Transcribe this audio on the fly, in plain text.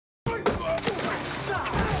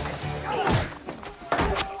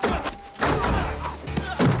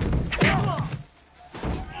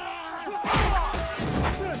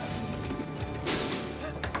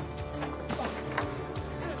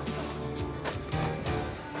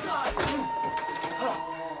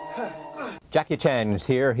Jackie Chan is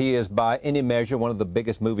here. He is, by any measure, one of the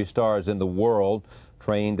biggest movie stars in the world.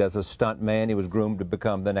 Trained as a stuntman, he was groomed to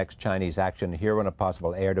become the next Chinese action hero and a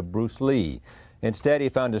possible heir to Bruce Lee. Instead, he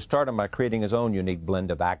found his stardom by creating his own unique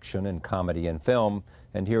blend of action and comedy in film.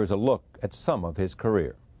 And here is a look at some of his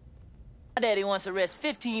career. My daddy wants to arrest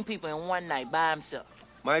 15 people in one night by himself.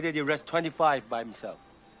 My daddy arrested 25 by himself.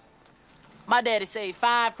 My daddy saved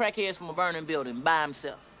 5 crackheads from a burning building by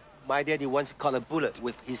himself. My daddy once caught a bullet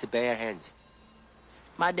with his bare hands.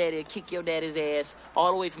 My daddy will kick your daddy's ass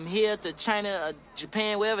all the way from here to China or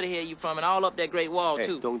Japan, wherever the hell you from, and all up that Great Wall, hey,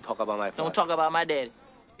 too. Don't talk about my father. Don't talk about my daddy.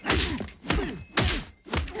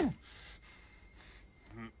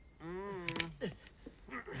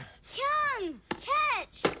 Kyung,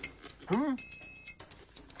 catch! Hmm?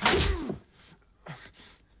 Kyung!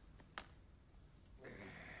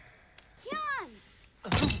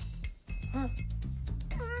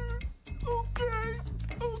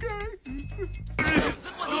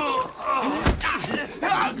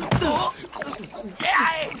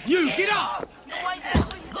 You get up!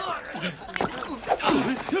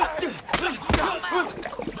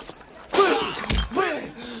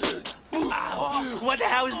 What the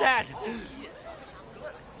hell is that?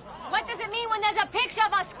 What does it mean when there's a picture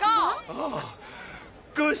of a skull? Oh,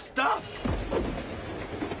 good stuff.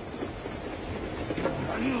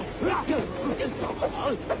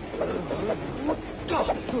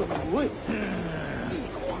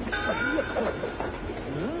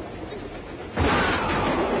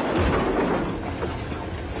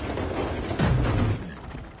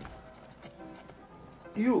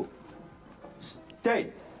 You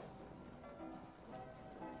stay.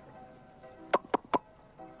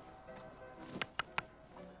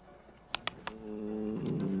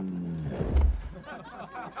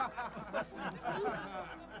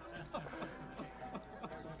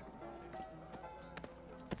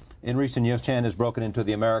 In recent years, Chan has broken into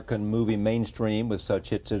the American movie mainstream with such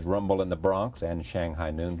hits as Rumble in the Bronx and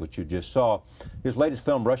Shanghai Noon, which you just saw. His latest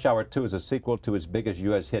film, Rush Hour 2, is a sequel to his biggest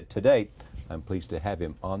U.S. hit to date. I'm pleased to have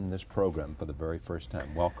him on this program for the very first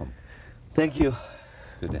time. Welcome. Thank you.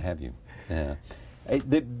 Good to have you. Yeah.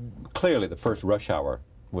 Clearly, the first Rush Hour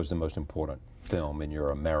was the most important film in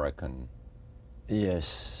your American...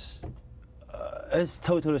 Yes. It's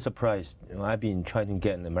totally surprised. You know, I've been trying to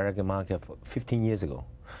get an American market for 15 years ago.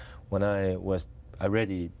 When I was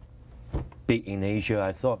already big in Asia,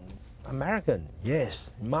 I thought, American, yes,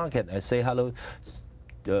 market. I say hello,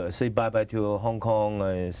 say bye-bye to Hong Kong,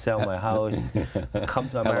 I sell my house, come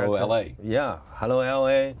to America. Hello, L.A. Yeah, hello,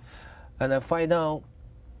 L.A. And I find out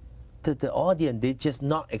that the audience, they just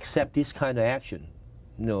not accept this kind of action.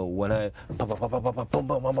 You know, when I,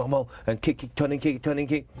 and kick, turning, kick.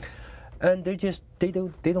 And they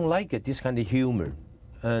don't like it, this kind of humor.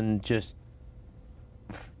 And just,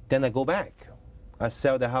 then I go back. I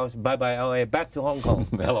sell the house, bye-bye LA, back to Hong Kong.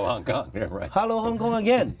 Hello, Hong Kong, yeah, right. Hello, Hong Kong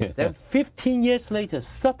again. Yeah. Then 15 years later,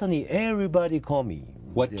 suddenly everybody call me.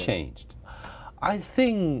 What changed? I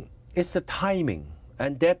think it's the timing.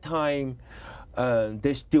 And that time,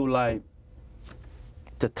 they still like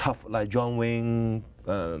the tough, like John Wayne,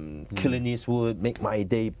 Killing Eastwood, Make My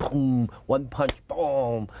Day, boom, one punch,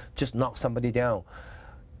 boom, just knock somebody down.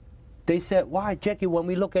 They said, why, Jackie, when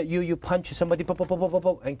we look at you, you punch somebody,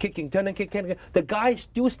 and kicking, turning, kicking. The guy's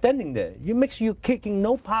still standing there. You makes you kicking,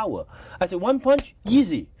 no power. I said, one punch,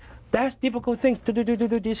 easy. That's difficult things, to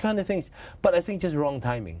do these kind of things. But I think just wrong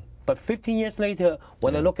timing. But 15 years later,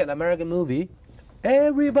 when I look at American movie,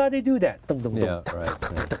 everybody do that. Yeah, right.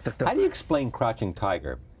 How do you explain Crouching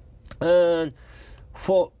Tiger?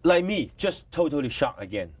 For like me, just totally shocked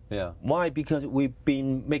again. Yeah. Why? Because we've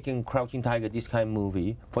been making Crouching Tiger, this kind of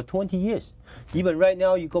movie, for 20 years. Even right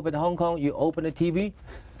now, you go back to Hong Kong, you open the TV,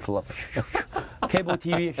 cable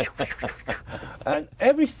TV, and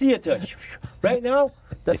every theater. Right now,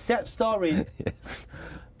 the sad story.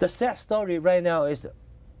 The sad story right now is,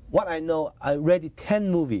 what I know, I read 10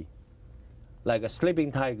 movies. Like a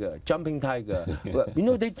sleeping tiger, jumping tiger. You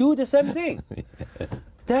know, they do the same thing.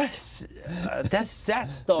 Yes. That's sad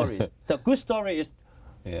story. The good story is,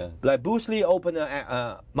 like Bruce Lee opened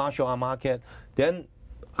a martial art market. Then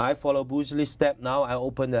I follow Bruce Lee's step. Now I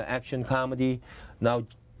open the action comedy. Now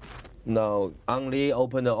Ang Lee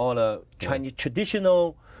opened all the Chinese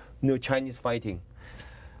traditional, Chinese fighting.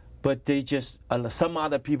 But they just some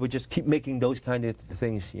other people just keep making those kind of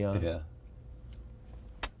things. Yeah.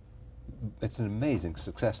 It's an amazing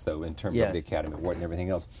success, though, in terms of the Academy Award and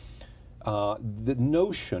everything else. The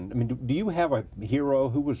notion, I mean, do you have a hero?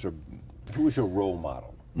 Who was your role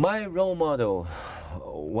model? My role model,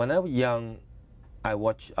 when I was young, I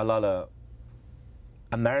watched a lot of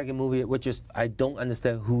American movie, which is I don't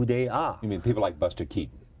understand who they are. You mean people like Buster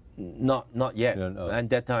Keaton? Not yet. No. And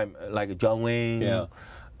that time, like John Wayne,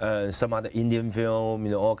 some other Indian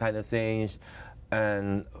film, all kind of things.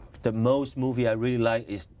 And the most movie I really like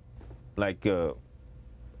is like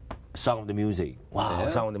Sound of the Music. Wow,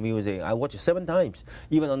 Sound of the Music. I watched it 7 times,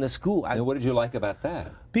 even on the school. And what did you like about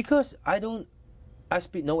that? Because I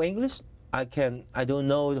speak no English. I don't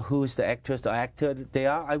know who's the actress, the actor they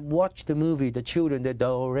are. I watch the movie, the children, the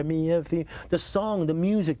do, re, mi, fa, the song, the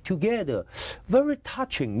music together. Very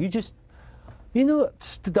touching. You just,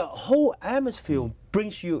 the whole atmosphere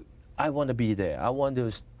brings you, I want to be there. I want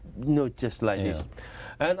to, just like this.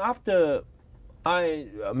 And after I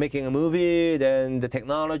making a movie, then the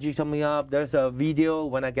technology coming up, there's a video.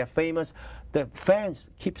 When I get famous, the fans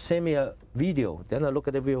keep sending me a video. Then I look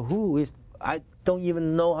at the video, who is, I don't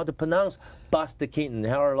even know how to pronounce Buster Keaton,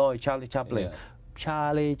 Harold Lloyd, Charlie Chaplin. Yeah.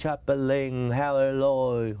 Charlie Chaplin, Harold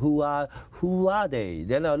Lloyd, who are they?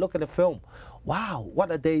 Then I look at the film. Wow, what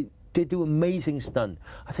are they? They do amazing stunt.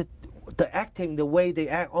 I said, the acting, the way they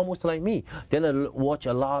act, almost like me. Then I watch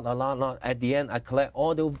a lot. At the end, I collect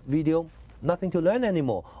all the video. Nothing to learn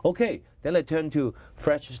anymore. Okay, then I turn to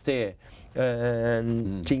Fresh Astaire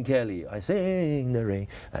and Gene Kelly. I sing the rain.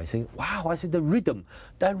 I sing. Wow, I see the rhythm.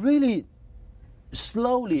 That really.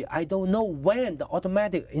 Slowly, I don't know when, the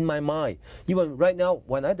automatic in my mind. Even right now,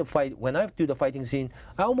 when I do the fighting scene,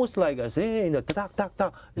 I almost like I say, ta ta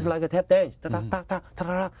ta. It's like a tap dance. Ta ta ta ta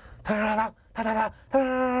ta ta ta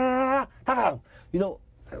ta ta.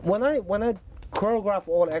 When I choreograph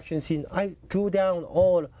all action scene, I write down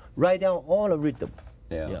all the rhythm.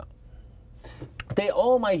 Yeah. They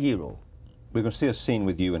all my hero. We're going to see a scene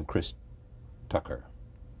with you and Chris Tucker.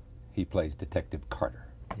 He plays Detective Carter.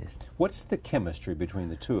 Yes. What's the chemistry between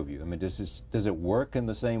the two of you? I mean, does it work in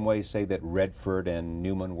the same way, say, that Redford and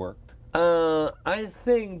Newman worked? I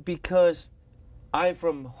think because I'm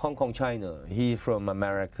from Hong Kong, China. He from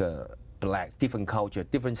America, black, different culture,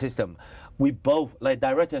 different system. We both, like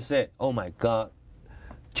director said, oh my God,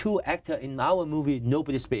 2 actors in our movie,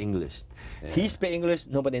 nobody speak English. Yeah. He speak English,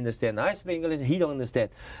 nobody understand. I speak English, he don't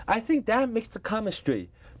understand. I think that makes the chemistry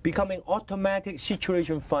becoming automatic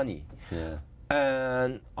situation funny. Yeah.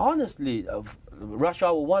 And honestly, Rush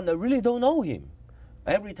Hour 1, I really don't know him.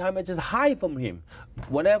 Every time I just hide from him.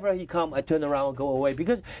 Whenever he come, I turn around and go away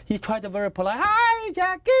because he tried to very polite. Hi,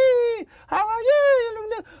 Jackie, how are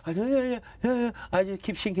you? I do, yeah. I just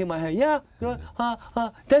keep shaking my head. Yeah, good.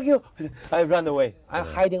 Thank you. I run away. I'm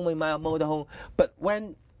hiding in my motorhome. But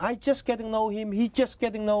when I just getting to know him, he just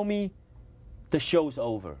getting to know me, the show's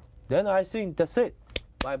over. Then I think that's it.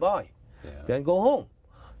 Bye-bye. Yeah. Then go home.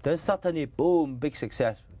 Then suddenly, boom, big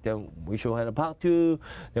success. Then we should have a part 2.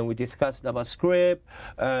 Then we discussed about script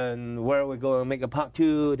and where we're going to make a part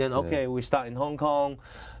 2. Then, okay, we start in Hong Kong.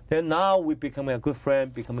 Then now we're becoming a good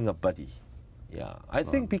friend, becoming a buddy. Yeah, I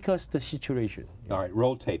think because the situation. All right,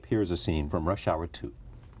 roll tape. Here's a scene from Rush Hour 2.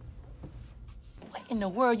 What in the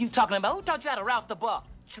world are you talking about? Who taught you how to rouse the bar?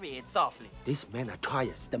 Tread softly. This man are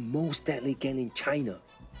triers, the most deadly gang in China.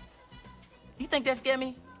 You think that scared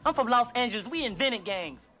me? I'm from Los Angeles. We invented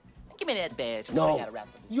gangs. Give me that badge. I'm No, how to rouse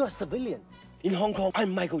the bar. you're a civilian. In Hong Kong,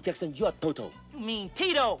 I'm Michael Jackson, you're Toto. You mean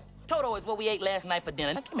Tito? Toto is what we ate last night for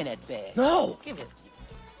dinner. Now give me that badge. No! Give it.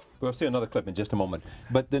 We'll see another clip in just a moment.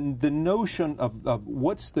 But the notion of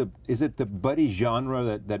is it the buddy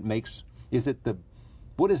genre that makes,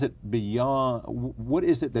 what is it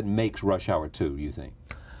that makes Rush Hour 2, you think?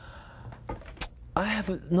 I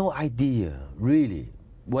have no idea, really.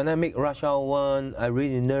 When I make Rush Hour 1, I'm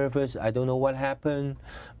really nervous. I don't know what happened.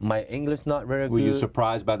 My English not very good. Were you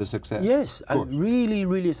surprised by the success? Yes, I'm really,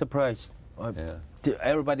 really surprised.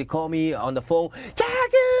 Everybody call me on the phone,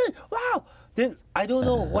 Jackie, wow. Then I don't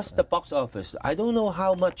know what's the box office. I don't know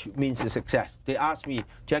how much means the success. They ask me,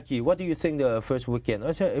 Jackie, what do you think the first weekend?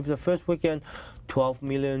 I said, if the first weekend, 12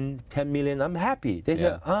 million, 10 million, I'm happy. They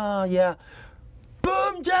said, yeah.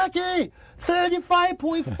 Boom, Jackie!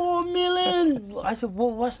 35.4 million! I said,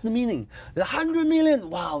 well, what's the meaning? 100 million!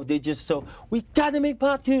 Wow, they just so, we gotta make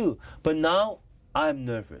part 2. But now, I'm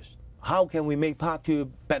nervous. How can we make part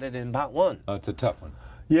 2 better than part 1? Oh, it's a tough one.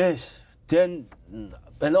 Yes. Then,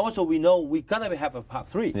 and also we know we gotta have a part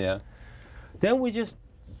 3. Yeah. Then we just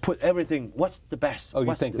put everything, what's the best? Oh,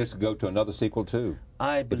 you think this will go to another sequel too?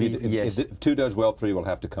 I believe, yes. If 2 does well, 3 will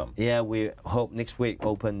have to come. Yeah, we hope next week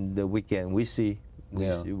open the weekend. We see.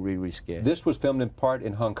 We're really scared. This was filmed in part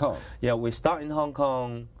in Hong Kong. Yeah, we start in Hong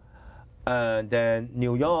Kong, and then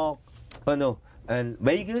New York, and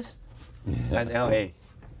Vegas, and L.A.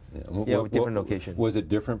 Yeah, with different locations. Was it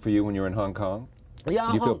different for you when you were in Hong Kong?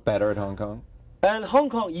 Yeah. You feel better at Hong Kong? And Hong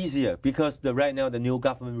Kong easier because right now the new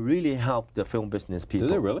government really helped the film business people.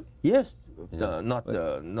 Do they really? Yes. Yeah. Not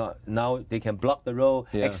now they can block the road,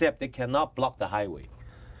 Yeah. except they cannot block the highway.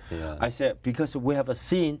 Yeah. I said because we have a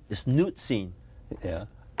scene, it's nude scene Yeah.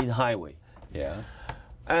 in highway. Yeah.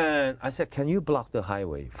 And I said, can you block the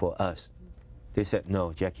highway for us? They said,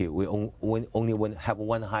 no, Jackie, we only have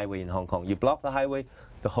one highway in Hong Kong. You block the highway,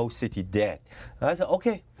 the whole city dead. I said,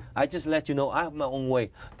 okay, I just let you know I have my own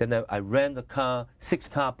way. Then I rent a car, 6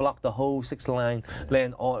 car, block the whole 6 line,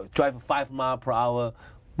 then drive 5 miles per hour.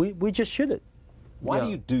 We just shoot it. Why Yeah. do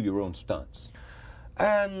you do your own stunts?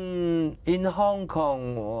 And in Hong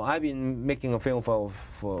Kong, I've been making a film for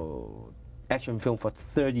action film for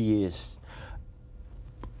 30 years.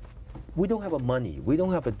 We don't have money. We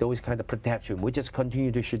don't have those kind of protection. We just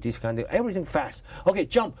continue to shoot this kind of everything fast. Okay,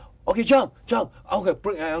 jump. Okay, jump. Okay,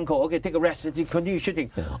 bring an uncle. Okay, take a rest. Continue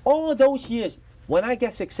shooting. Yeah. All those years, when I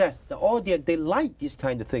get success, the audience they like these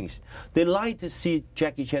kind of things. They like to see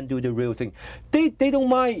Jackie Chan do the real thing. They don't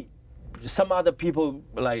mind some other people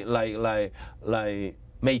like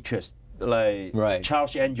Matrix, like Right.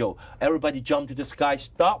 Charles Angel. Everybody jump to the sky,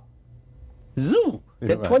 stop. Zoom.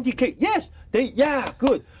 Then Right. 20K. Yes,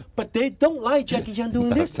 good. But they don't like Jackie Chan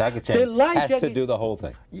doing this. Jackie Chan they like has Jackie, to do the whole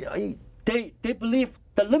thing. Yeah, they believe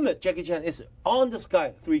the limit Jackie Chan is on the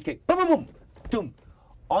sky 3K. Boom, boom, boom, boom.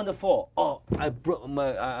 On the floor. Oh, I broke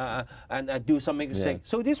my and I do some mistake. Yeah.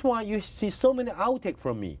 So this is why you see so many outtakes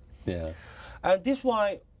from me. Yeah. And this is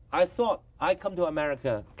why I thought I come to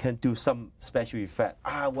America can do some special effect.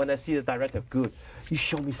 When I see the director, good. You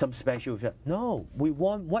show me some special effect. No, we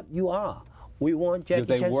want what you are. We want Jackie Do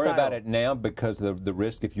they Chan worry style. about it now because of the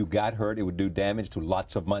risk if you got hurt, it would do damage to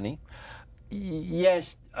lots of money?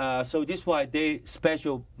 Yes. So this is why they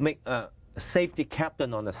special make a safety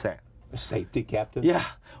captain on the set. A safety captain? Yeah.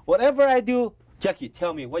 Whatever I do, Jackie,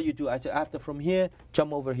 tell me what you do. I said, after from here,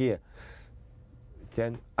 jump over here.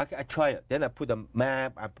 Then I try it. Then I put a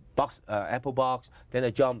map, a box, Apple box. Then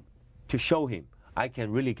I jump to show him I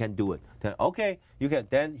really can do it. Then okay, you can.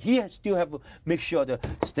 Then he still have to make sure the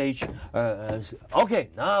stage. Okay,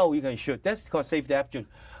 now we can shoot. That's called safety captain.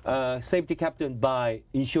 Safety captain by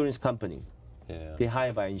insurance company. Yeah. They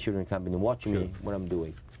hire by insurance company. Watch me what I'm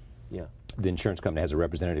doing. Yeah. The insurance company has a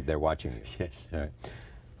representative there watching you. Yes. All right.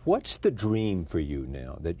 What's the dream for you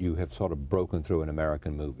now that you have sort of broken through in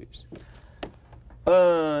American movies?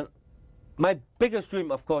 My biggest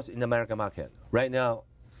dream, of course, in the American market. Right now,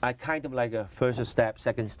 I kind of like a first step,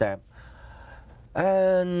 second step.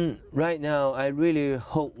 And right now, I really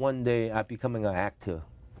hope one day I'm becoming an actor.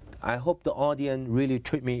 I hope the audience really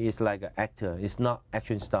treat me as like an actor. It's not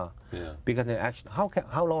action star. Yeah. Because in action,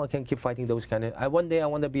 how long I can keep fighting those kind of? One day I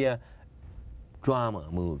want to be a drama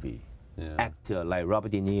movie actor like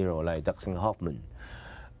Robert De Niro, like Dustin Hoffman,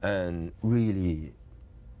 and really.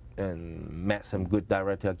 And met some good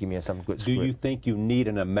director, give me some good script. Do you think you need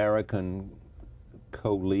an American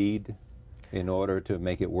co-lead in order to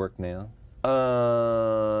make it work now?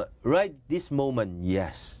 Right this moment,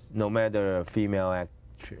 yes. No matter female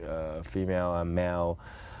or male,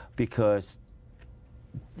 because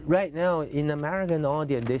right now in American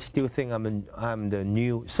audience they still think I'm the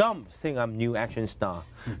new. Some think I'm new action star.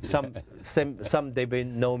 Some they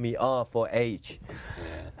know me for age,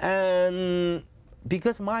 and.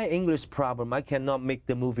 Because my English problem, I cannot make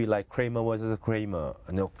the movie like Kramer versus Kramer.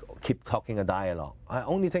 Keep talking a dialogue. The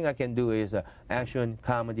only thing I can do is action,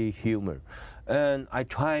 comedy, humor, and I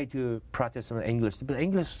try to practice some English. But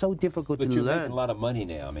English is so difficult to learn. But you're making a lot of money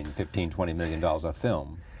now. I mean, $15–20 million a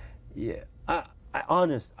film. Yeah,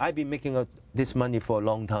 I've been making this money for a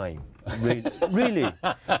long time. Really.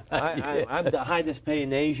 I'm the highest pay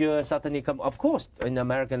in Asia. Certainly, of course, in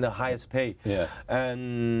America, the highest pay. Yeah.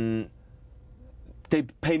 And they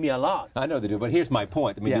pay me a lot. I know they do, but here's my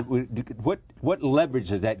point. I mean, what leverage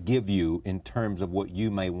does that give you in terms of what you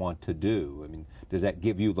may want to do? I mean, does that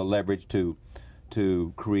give you the leverage to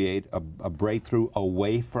create a breakthrough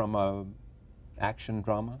away from a action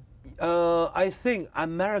drama? I think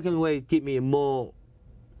American way give me more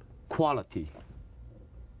quality.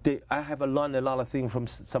 I have learned a lot of things from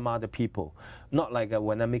some other people. Not like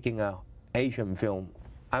when I'm making an Asian film.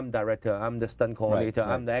 I'm director, I'm the stunt coordinator,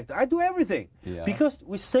 I'm the actor. I do everything because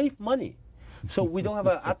we save money. So we don't have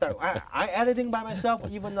an actor. I editing by myself.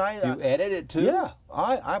 Even You edit it too? Yeah,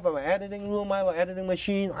 I have an editing room. I have an editing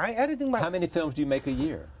machine. I editing my. How many films do you make a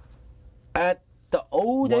year? At the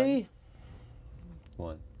old day.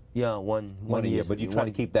 One. Yeah, one a year. But you try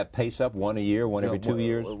to keep that pace up. One a year, one every 2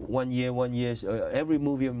 years. 1 year, 1 year. Every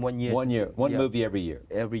movie in 1 year. One year, one movie every year.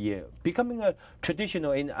 Every year, becoming a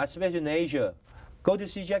traditional especially in Asia. go to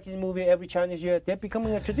see Jackie movie every Chinese year. They're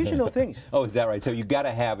becoming a traditional things. Oh, is that right? So you got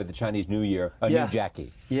to have at the Chinese New Year a new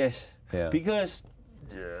Jackie. Yes. Yeah. Because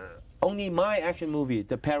only my action movie,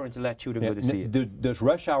 the parents let children go to see it. Does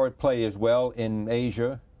Rush Hour play as well in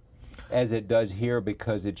Asia as it does here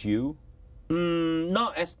because it's you?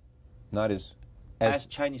 Not as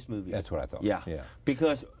Chinese movie. That's what I thought. Yeah.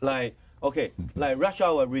 Because like Rush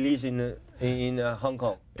Hour released in Hong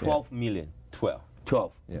Kong, 12 million.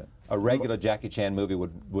 12. Yeah. A regular Jackie Chan movie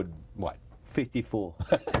would what? 54.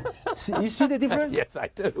 You see the difference? Yes, I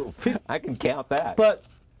do. I can count that. But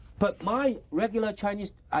my regular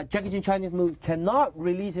Chinese Jackie Chan Chinese movie cannot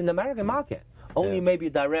release in the American market. Only maybe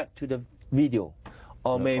direct to the video,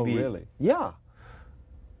 or maybe. Oh, really? Yeah.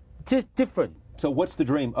 Just different. So what's the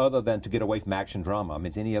dream other than to get away from action drama? I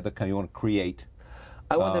mean, is any other kind you want to create?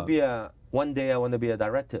 I want to be one day I want to be a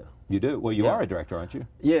director. You do? Well, you are a director, aren't you?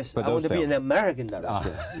 Yes, I want to be an American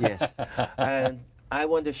director. Yes, and I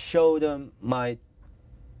want to show them my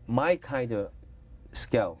kind of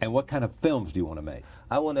skill. And what kind of films do you want to make?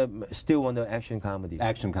 I still want to action comedy.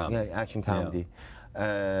 Action comedy. Yeah, action comedy. Yeah.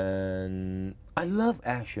 And I love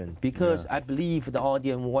action because I believe the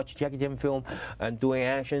audience watch Jackie Chan film and doing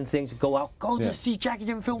action things. Go to see Jackie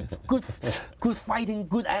Chan film. Good fighting,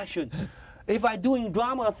 good action. If I'm doing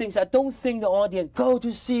drama things, I don't think the audience go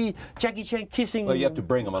to see Jackie Chan kissing. Well, you have to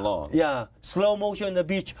bring them along. Yeah, slow motion on the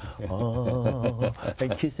beach,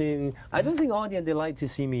 and kissing. I don't think the audience they like to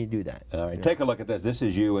see me do that. All right, take a look at this. This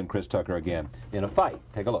is you and Chris Tucker again in a fight.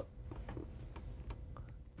 Take a look.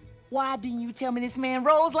 Why didn't you tell me this man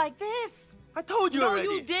rolls like this? I told you already.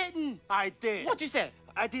 No, you didn't. I did. What you said?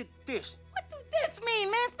 I did this. What does this mean,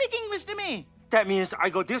 man? Speak English to me. That means I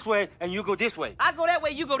go this way and you go this way. I go that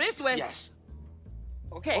way, you go this way. Yes.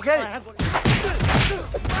 Okay. Okay. All right, I go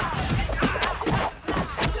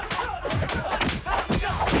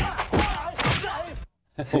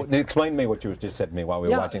Explain to me what you just said to me while we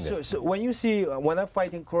were watching this. So when you see when I'm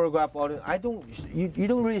fighting choreograph, you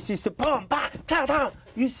don't really see boom, bang, ta, ta.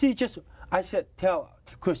 You see just I said tell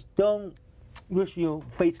Chris don't rush your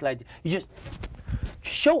face like this. You just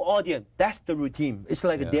show audience that's the routine. It's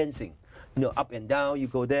like a dancing, up and down. You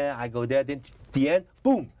go there, I go there. Then the end,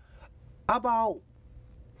 boom. About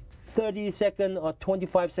 30 seconds or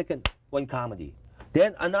 25 seconds, one comedy.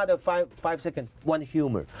 Then another 5 seconds, one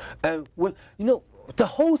humor. And with, the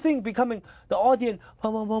whole thing becoming the audience,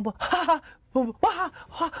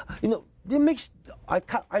 it makes, I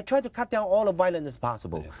try to cut down all the violence as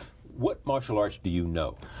possible. What martial arts do you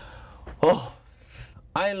know? Oh,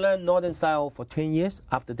 I learned Northern style for 10 years.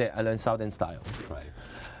 After that, I learned Southern style. Right.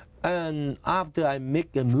 And after I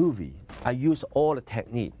make a movie, I use all the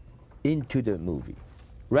technique into the movie.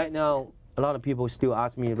 Right now, a lot of people still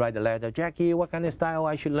ask me, write a letter, Jackie, what kind of style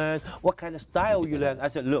I should learn? What kind of style you learn? I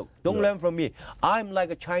said, look, don't learn from me. I'm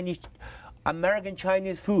like a American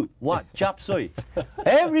Chinese food. What? Chop suey.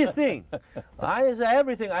 Everything. I say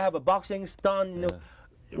everything. I have a boxing stunt.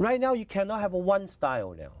 Right now, you cannot have a one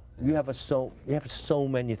style now. You have so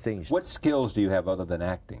many things. What skills do you have other than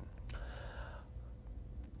acting?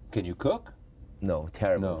 Can you cook? No,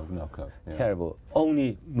 terrible. No cook. Yeah. Terrible.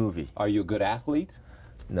 Only movie. Are you a good athlete?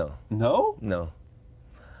 No. No? No.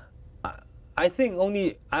 I think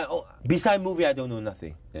only, beside movie, I don't know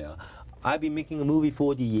nothing. Yeah. I've been making a movie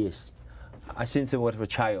 40 years, since I was a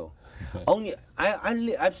child. Only, I'm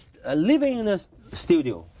living in a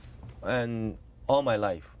studio and all my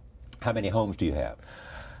life. How many homes do you have?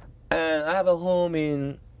 And I have a home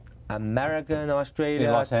in America and Australia.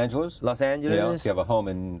 In Los Angeles? Los Angeles. Yeah. So you have a home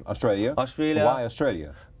in Australia? Australia. Why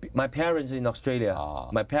Australia? My parents in Australia.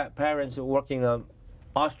 My parents working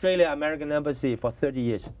Australia American Embassy for 30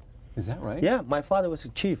 years. Is that right? Yeah, my father was a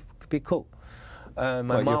chief, big cook.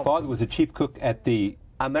 Your father was a chief cook at the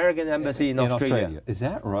American Embassy in Australia. Is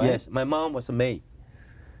that right? Yes, my mom was a maid.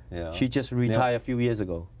 Yeah. She just retired a few years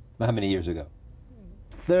ago. How many years ago?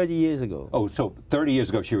 30 years ago. Oh, so 30 years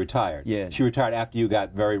ago she retired. Yeah. She retired after you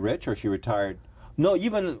got very rich, or she retired? No,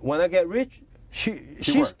 even when I get rich,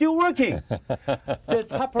 she's still working. The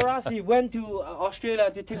paparazzi went to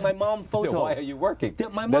Australia to take my mom's photo. So why are you working?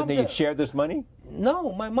 My mom Doesn't he share this money?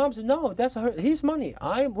 No, my mom said, no, that's his money.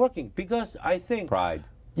 I'm working because I think... Pride.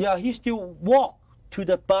 Yeah, he still walk to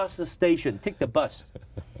the bus station, take the bus.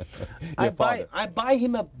 I buy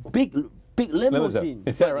him a big limousine.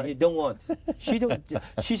 Is that right? He don't want.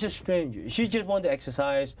 She's a stranger. She just want to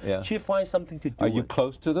exercise. Yeah. She finds something to do. Are you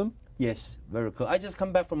close to them? Yes, very close. I just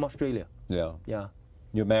come back from Australia. Yeah. Yeah.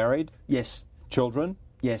 You're married? Yes. Children?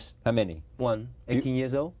 Yes. How many? One. 18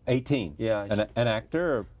 years old. 18? Yeah. An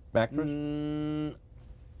actor or actress?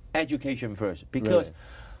 Education first. Because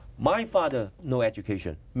My father, no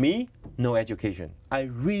education. Me, no education. I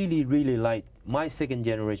really, really like my second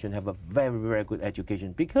generation have a very, very good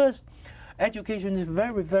education because education is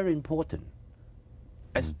very, very important.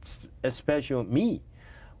 Especially me,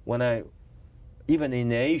 when even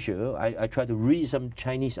in Asia, I try to read some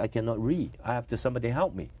Chinese, I cannot read. I have to somebody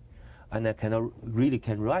help me. And I cannot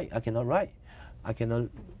write. I cannot write. I cannot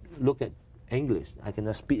look at English. I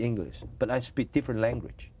cannot speak English. But I speak different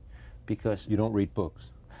language because... You don't read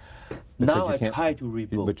books? Now I try to read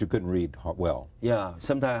books. But you couldn't read well. Yeah,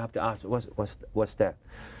 sometimes I have to ask, what's that?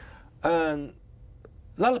 And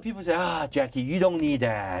a lot of people say, Jackie, you don't need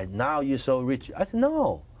that. Now you're so rich. I said,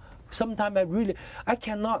 no. Sometimes I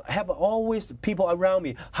cannot have always people around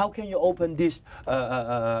me. How can you open this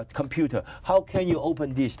computer? How can you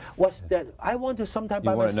open this? What's that? I want to sometimes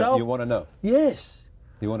by myself. You want to know? Yes.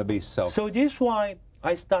 You want to be self. So this is why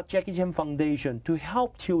I start Jackie Chan Foundation to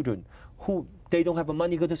help children who they don't have the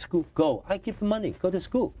money to go to school. Go. I give money. Go to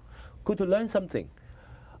school. Go to learn something.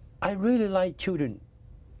 I really like children.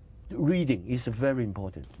 Reading is very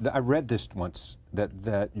important. I read this once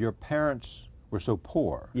that your parents were so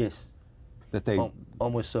poor. Yes. That they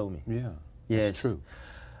almost sold me. Yeah. Yes. It's true.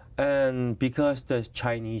 And because the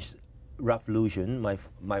Chinese Revolution, my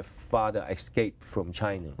father escaped from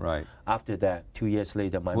China. Right. After that, 2 years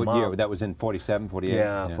later, my mom... What year? That was in 47, 48?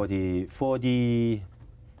 Yeah,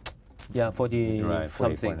 40 right,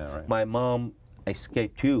 something. Right. My mom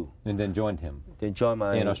escaped too. And then joined him? Then joined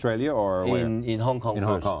in Australia or where? In Hong Kong in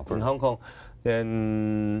first. Hong Kong first. In Hong Kong.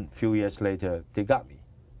 Then a few years later, they got me.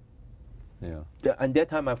 Yeah. And that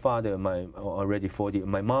time, my father, already 40.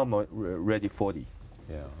 My mom already 40.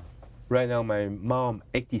 Yeah. Right now, my mom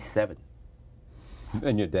 87.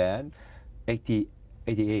 And your dad?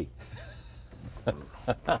 88.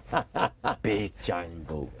 Big giant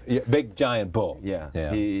bull. Yeah, big giant bull. Yeah.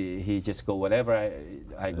 He just go wherever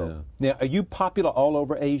I go. Now, are you popular all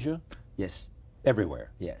over Asia? Yes. Everywhere?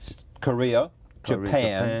 Yes. Korea,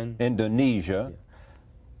 Japan, Indonesia.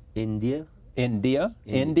 Yeah. India. India?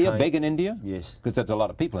 China. Big in India? Yes. Because there's a lot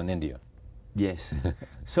of people in India. Yes.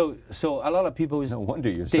 so a lot of people... No wonder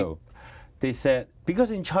you're They said, because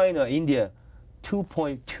in China, India,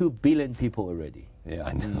 2.2 billion people already. Yeah,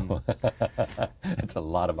 I know. It's a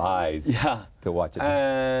lot of eyes to watch it.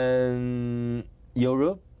 And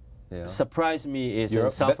Europe, surprised me, is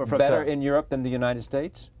Europe, in South Africa. Better in Europe than the United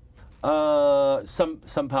States?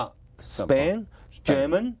 Some part. Spain,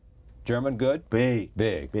 German. German good? Big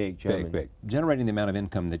Big. German. Generating the amount of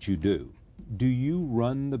income that you do you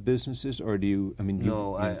run the businesses or do you,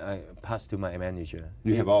 No, I pass to my manager.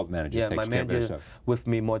 You have all the managers? Yeah, my manager with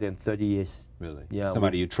me more than 30 years. Really? Yeah.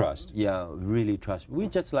 Somebody you trust? Yeah, really trust. We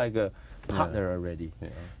just like a partner already. Yeah.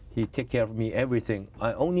 He take care of me, everything.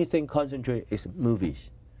 I only thing concentrate is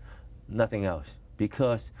movies, nothing else.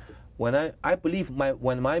 Because when I believe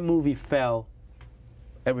when my movie fell,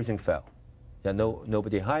 everything fell. Yeah,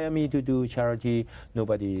 nobody hire me to do charity.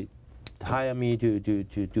 Nobody hire me to do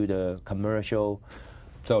the commercial.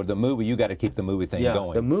 So the movie, you got to keep the movie thing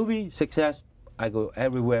going. The movie success, I go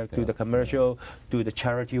everywhere, do the commercial, do the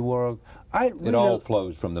charity work. It all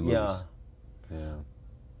flows from the movies.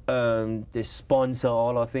 They sponsor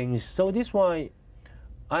all of things. So this is why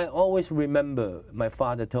I always remember my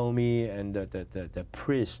father told me, and the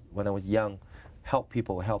priest when I was young, help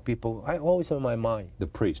people. I always on my mind. The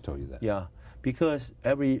priest told you that? Yeah, because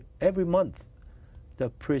every month, the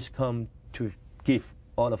priest come to give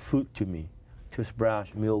all the food to me,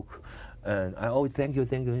 toothbrush, milk, and I always thank you.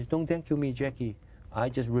 Don't thank you me, Jackie. I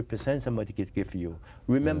just represent somebody to give you.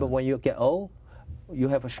 Remember when you get old, you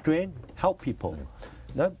have a strength, help people.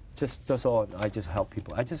 Not just that's all. I just help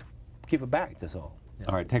people. I just give it back. That's all. Yeah.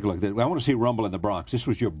 All right, take a look at this. I want to see Rumble in the Bronx. This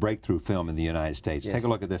was your breakthrough film in the United States. Yes. Take a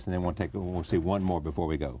look at this, and then we'll see one more before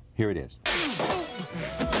we go. Here it is.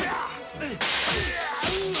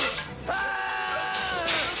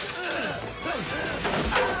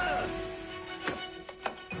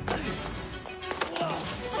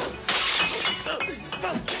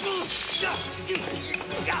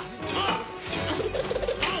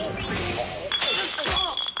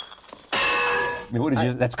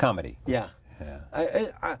 That's comedy. Yeah.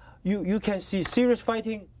 You can see serious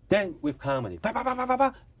fighting, then with comedy. And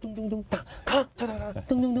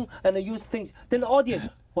they use things. Then the audience,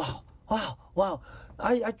 wow.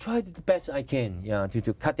 I tried the best I can,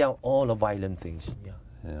 to cut down all the violent things.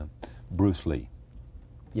 Yeah. Bruce Lee.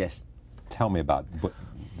 Yes. Tell me about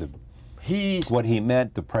what he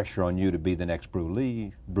meant, the pressure on you to be the next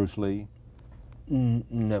Bruce Lee.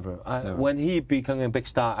 Never. When he became a big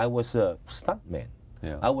star, I was a stuntman.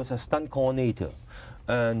 Yeah. I was a stunt coordinator,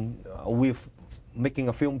 and with making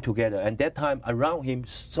a film together. And that time around him,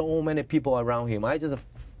 so many people around him. I just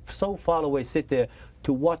so far away sit there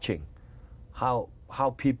to watching how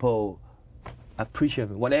people appreciate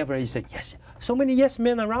him. Whatever he said, yes. So many yes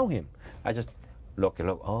men around him. I just look.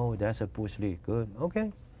 Oh, that's a Bruce Lee. Good.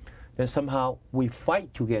 Okay. Then somehow we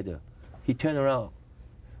fight together. He turned around.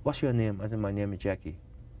 What's your name? I said, my name is Jackie.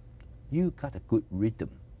 You got a good rhythm.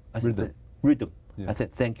 I said, rhythm. Yeah. I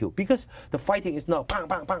said, thank you. Because the fighting is now bang,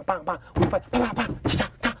 bang, bang, bang, bang. We fight, bang, bang, bang,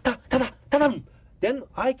 ta, ta, ta, ta, ta, ta, ta. Then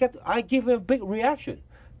I give a big reaction.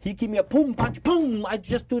 He give me a boom, punch, boom. I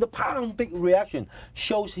just do the pound, big reaction.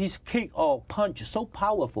 Shows his kick or punch so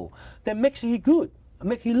powerful. That makes he good.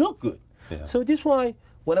 Make he look good. Yeah. So this why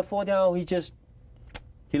when I fall down,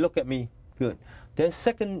 he look at me good.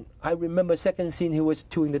 Then I remember second scene, he was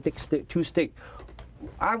doing the two stick.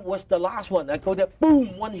 I was the last one. I go there,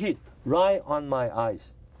 boom, one hit right on my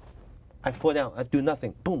eyes. I fall down. I do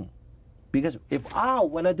nothing. Boom. Because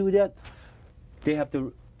when I do that, they have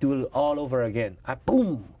to do it all over again.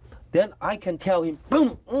 Boom. Then I can tell him,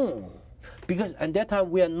 boom. Because at that time,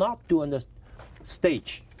 we are not doing the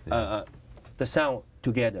stage, the sound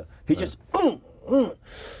together. He just,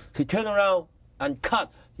 He turn around and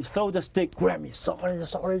cut. He throw the stick, grab me.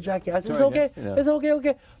 Sorry, Jackie. I said, it's okay. Yeah. It's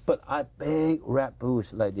okay. But I big rap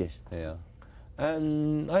boost like this. Yeah.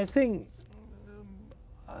 And I think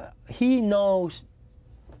he knows.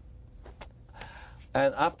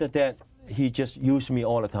 And after that, he just used me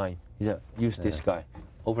all the time. He said, use this guy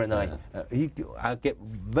overnight. I get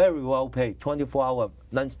very well paid, 24-hour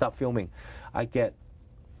non-stop filming. I get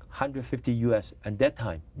 150 US. And that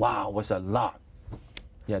time, wow, was a lot.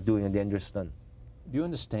 Yeah, doing a dangerous stunt. Do you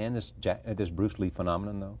understand this Bruce Lee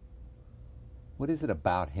phenomenon, though? What is it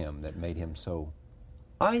about him that made him so?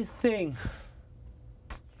 I think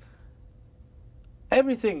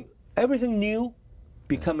everything new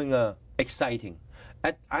becoming exciting.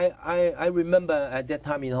 I remember at that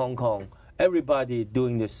time in Hong Kong, everybody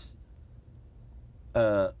doing this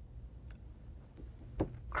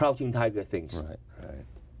crouching tiger things. Right.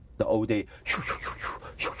 The old day.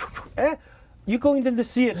 You go into the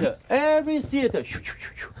theater, every theater.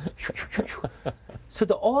 So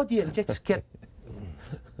the audience just get.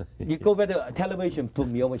 You go back to television,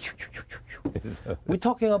 boom, you almost. We're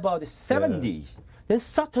talking about the 70s. Then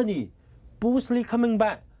suddenly, Bruce Lee coming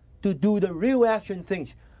back to do the real action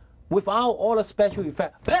things without all the special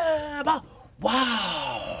effects.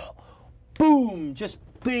 Wow! Boom! Just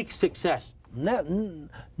big success. No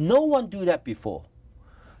one do that before.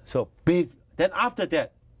 So big. Then after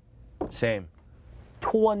that, same.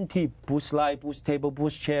 20 Bruce Lee, Bruce table,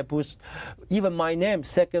 Bruce chair, Bruce. Even my name,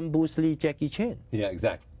 second Bruce Lee, Jackie Chan. Yeah,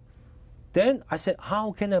 exactly. Then I said,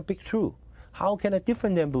 how can I break through? How can I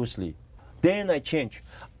different than Bruce Lee? Then I change.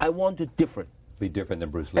 I want to different. Be different than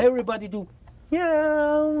Bruce Lee. Everybody do,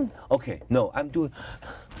 yeah. Okay, no, I'm doing,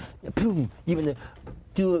 boom. Even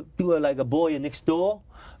do like a boy next door,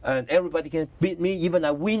 and everybody can beat me. Even I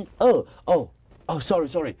win. Oh,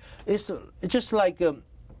 sorry. It's just like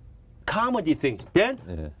comedy things.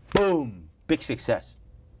 Then, boom, big success.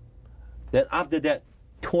 Then after that,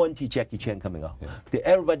 20 Jackie Chan coming out. Yeah. Then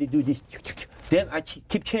everybody do this. Then I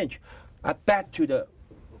keep change. I back to the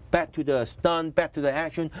stunt, back to the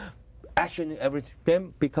action, everything.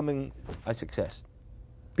 Then becoming a success,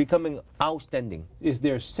 becoming outstanding. Is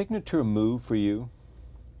there a signature move for you?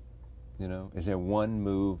 You know, is there one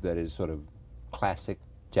move that is sort of classic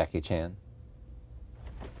Jackie Chan?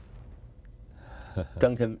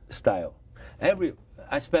 Duncan style.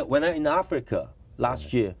 I spent when I'm in Africa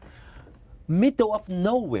last year, middle of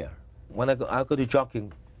nowhere. When I go to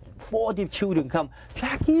jogging, 40 children come.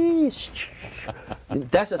 Jackie,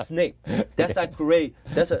 that's a snake. That's a great.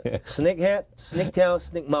 That's a snake head, snake tail,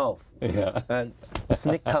 snake mouth, and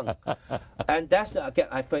snake tongue. And that's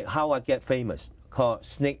how I get famous. Called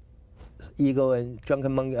Snake Eagle and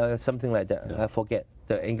Drunken Monkey, something like that. I forget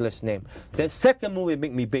the English name. The second movie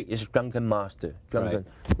make me big is Drunken Master. Drunken.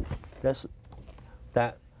 Right. That's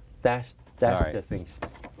right. The things.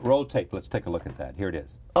 Roll tape. Let's take a look at that. Here it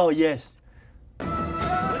is. Oh yes.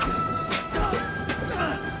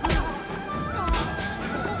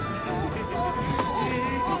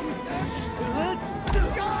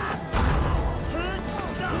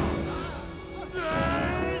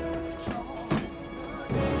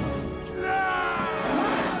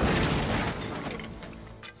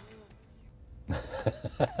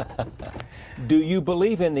 Do you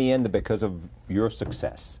believe in the end that because of your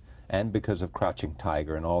success and because of Crouching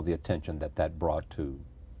Tiger and all the attention that brought to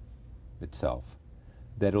itself,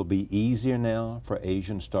 that it'll be easier now for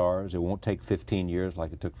Asian stars? It won't take 15 years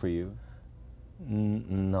like it took for you?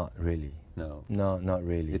 Not really. No. No, not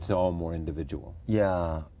really. It's all more individual.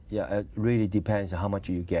 Yeah, it really depends on how much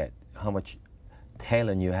you get, how much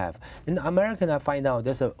talent you have. In American, I find out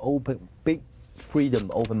there's an open, big freedom,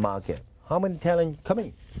 open market. How many talent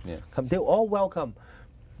coming? Yeah. Come, they're all welcome.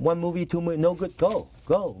 One movie, two movies, no good. Go.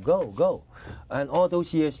 And all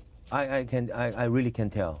those years, I really can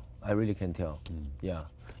tell. I really can tell. Yeah,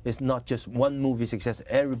 it's not just one movie success.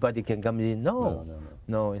 Everybody can come in. No,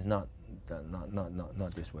 it's not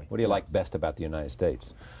this way. What do you like best about the United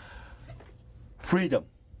States? Freedom,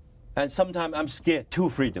 and sometimes I'm scared too.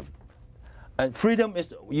 Freedom, and freedom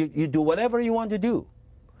is you do whatever you want to do,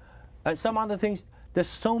 and some other things. There's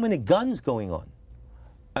so many guns going on,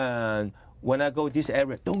 and when I go this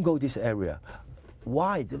area, don't go this area.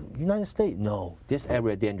 Why? The United States? No, this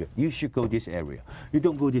area dangerous. You should go this area. You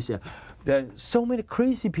don't go this area. There are so many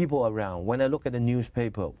crazy people around. When I look at the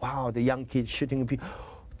newspaper, wow, the young kids shooting people.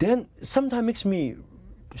 Then sometimes makes me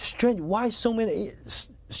strange. Why so many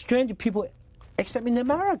strange people, except in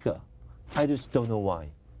America? I just don't know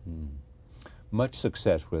why. Much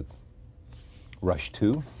success with Rush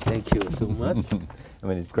 2. Thank you so much. I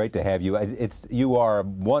mean, it's great to have you. You are a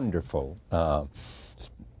wonderful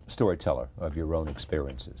storyteller of your own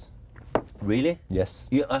experiences. Really? Yes.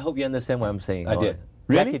 I hope you understand what I'm saying. I did.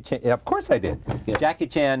 Really? Yeah, of course I did. Yeah. Jackie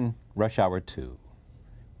Chan, Rush Hour 2.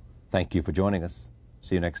 Thank you for joining us.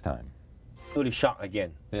 See you next time. Really shocked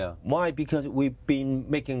again. Yeah. Why? Because we've been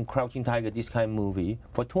making Crouching Tiger, this kind of movie,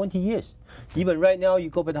 for 20 years. Even right now, you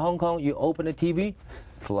go back to Hong Kong, you open the TV,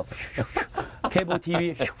 cable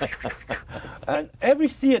TV, and every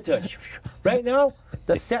theater. Right now,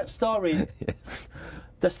 the sad story.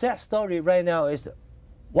 The sad story right now is,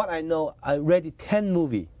 what I know, I read 10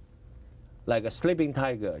 movies, like a sleeping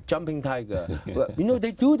tiger, jumping tiger.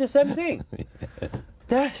 They do the same thing.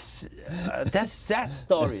 Yes. That's sad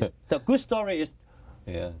story. The good story is,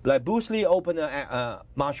 like Bruce Lee opened a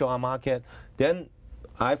martial art market. Then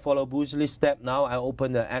I follow Bruce Lee's step. Now I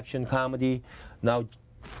open the action comedy. Now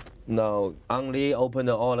Ang Lee opened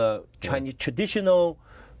all the Chinese traditional,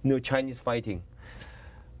 Chinese fighting.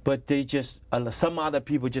 But they just some other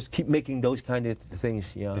people just keep making those kind of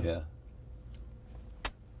things. Yeah.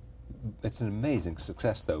 It's an amazing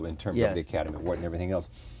success, though, in terms of the Academy Award and everything else.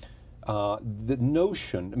 The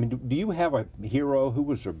notion. I mean, do you have a hero? Who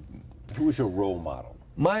was your role model?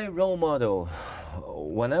 My role model,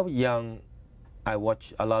 when I was young, I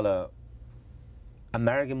watched a lot of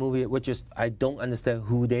American movies, which is I don't understand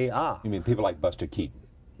who they are. You mean people like Buster Keaton?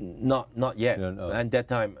 Not yet. No. And that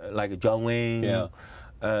time, like John Wayne,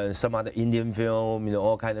 some other Indian film,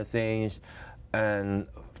 all kind of things. And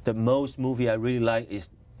the most movie I really like is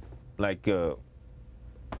like.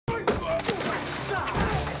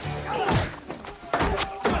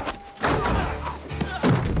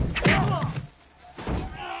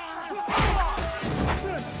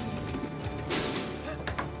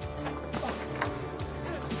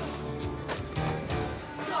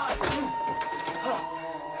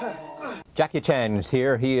 Jackie Chan is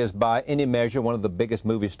here. He is, by any measure, one of the biggest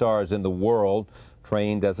movie stars in the world.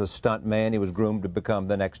 Trained as a stuntman, he was groomed to become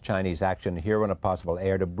the next Chinese action hero and a possible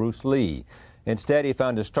heir to Bruce Lee. Instead, he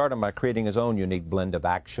found his stardom by creating his own unique blend of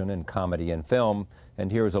action and comedy and film.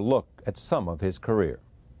 And here's a look at some of his career.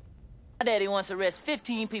 My daddy wants to arrest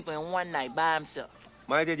 15 people in one night by himself.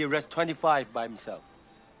 My daddy arrested 25 by himself.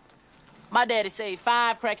 My daddy saved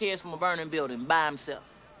 5 crackheads from a burning building by himself.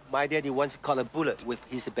 My daddy once caught a bullet with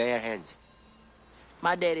his bare hands.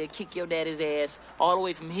 My daddy'll kick your daddy's ass all the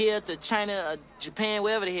way from here to China, Japan,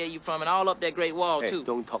 wherever the hell you from, and all up that Great Wall, too.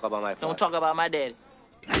 Don't talk about my father. Don't talk about my daddy.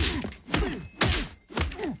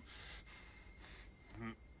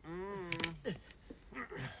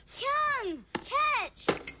 Kyung, catch!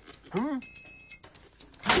 Kyung!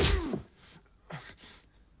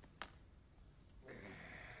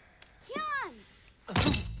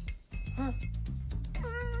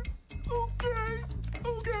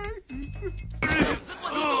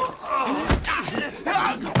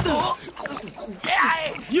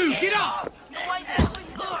 You get up!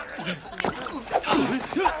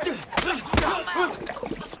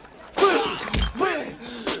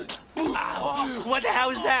 What the hell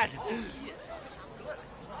is that?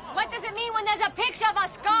 What does it mean when there's a picture of a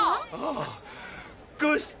skull? Oh,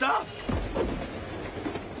 good stuff.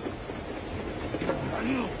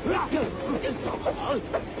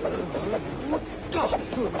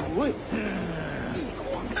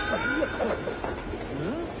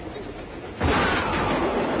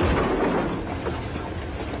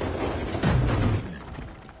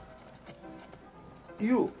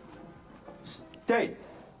 You stay.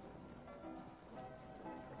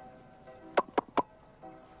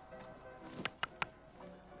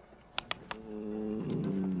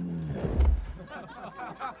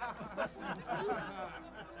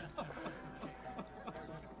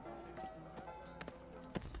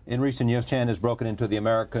 In recent years, Chan has broken into the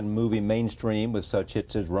American movie mainstream with such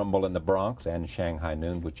hits as Rumble in the Bronx and Shanghai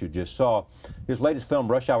Noon, which you just saw. His latest film,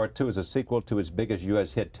 Rush Hour 2, is a sequel to his biggest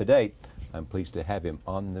U.S. hit to date. I'm pleased to have him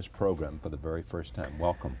on this program for the very first time.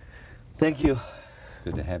 Welcome. Thank you.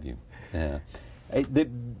 Good to have you. Yeah.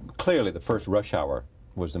 Clearly, the first Rush Hour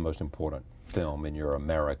was the most important film in your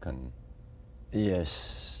American...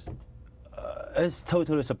 Yes. It's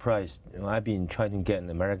totally surprised. I've been trying to get an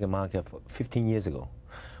American market for 15 years ago.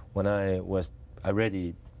 When I was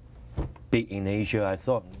already big in Asia, I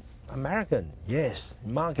thought, American, yes,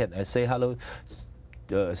 market. I say hello,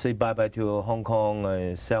 say bye-bye to Hong Kong,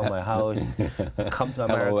 I sell my house, come to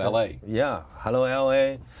America. Hello, L.A. Yeah, hello,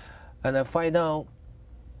 L.A. And I find out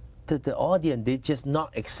that the audience, they just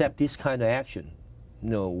not accept this kind of action. You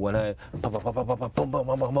know, when I boom, boom, boom,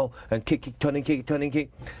 boom, boom, and kick, turning,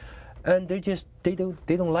 kick. And they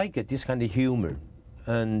don't like it, this kind of humor.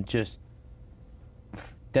 And just,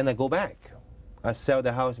 then I go back. I sell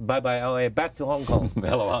the house, bye-bye LA, back to Hong Kong.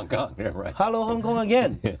 Hello, Hong Kong. Yeah, right. Hello, Hong Kong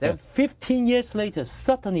again. Then 15 years later,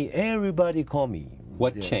 suddenly everybody call me.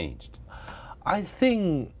 What changed? I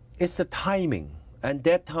think it's the timing. And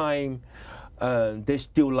that time, they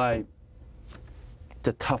still like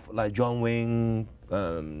the tough, like John Wayne,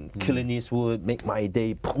 killing Eastwood, make my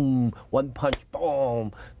day, boom, one punch,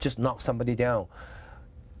 boom, just knock somebody down.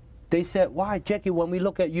 They said, why, Jackie, when we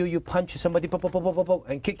look at you, you punch somebody,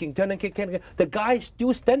 and kicking, turning, kicking. The guy's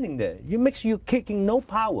still standing there. It makes you kicking no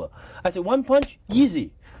power. I said, one punch,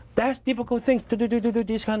 easy. That's difficult things, to do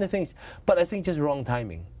these kind of things. But I think just wrong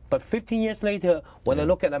timing. But 15 years later, when I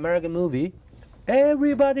look at American movie,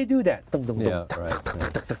 everybody do that. Yeah, right.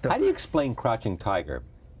 How do you explain Crouching Tiger?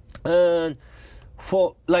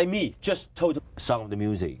 For like me, just total Sound of the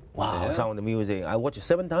Music. Wow, Yeah. Sound of the Music. I watched it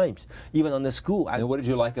 7 times, even on the school. And what did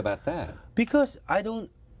you like about that? Because I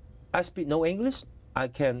speak no English. I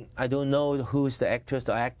don't know who's the actors,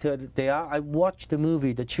 the actor they are. I watch the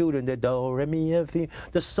movie, the children, the do, re, mi, fa,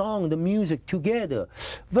 the song, the music together.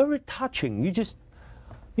 Very touching. You just,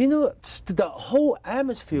 you know, the whole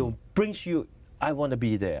atmosphere brings you, I want to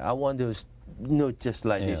be there. I want to, you know, just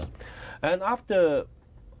like this. And after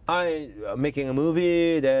I making a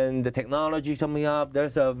movie, then the technology coming up,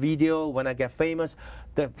 there's a video. When I get famous,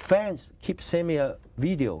 the fans keep sending me a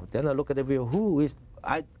video. Then I look at the video, who is,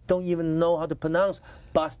 I don't even know how to pronounce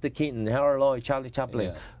Buster Keaton, Harold Lloyd, Charlie Chaplin.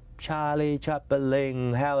 Yeah. Charlie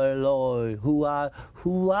Chaplin, Harold Lloyd, who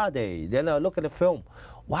are they? Then I look at the film,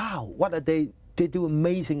 wow, what are they? They do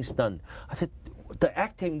amazing stunt. I said, the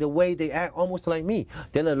acting, the way they act, almost like me.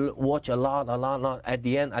 Then I watch a lot. At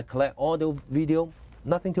the end, I collect all the video.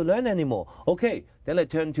 Nothing to learn anymore. Okay, then I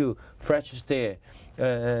turn to Fred Astaire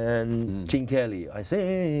and Gene Kelly. I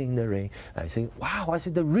sing the rain. I sing, wow, I see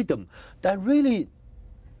the rhythm. That really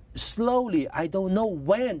slowly, I don't know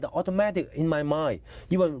when, the automatic in my mind.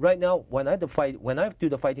 Even right now, when I do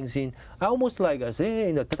the fighting scene, I almost like I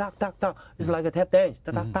sing the ta ta ta. It's like a tap dance.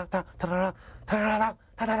 Ta ta ta ta ta ta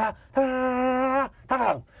ta ta ta ta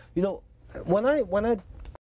ta. You know, when I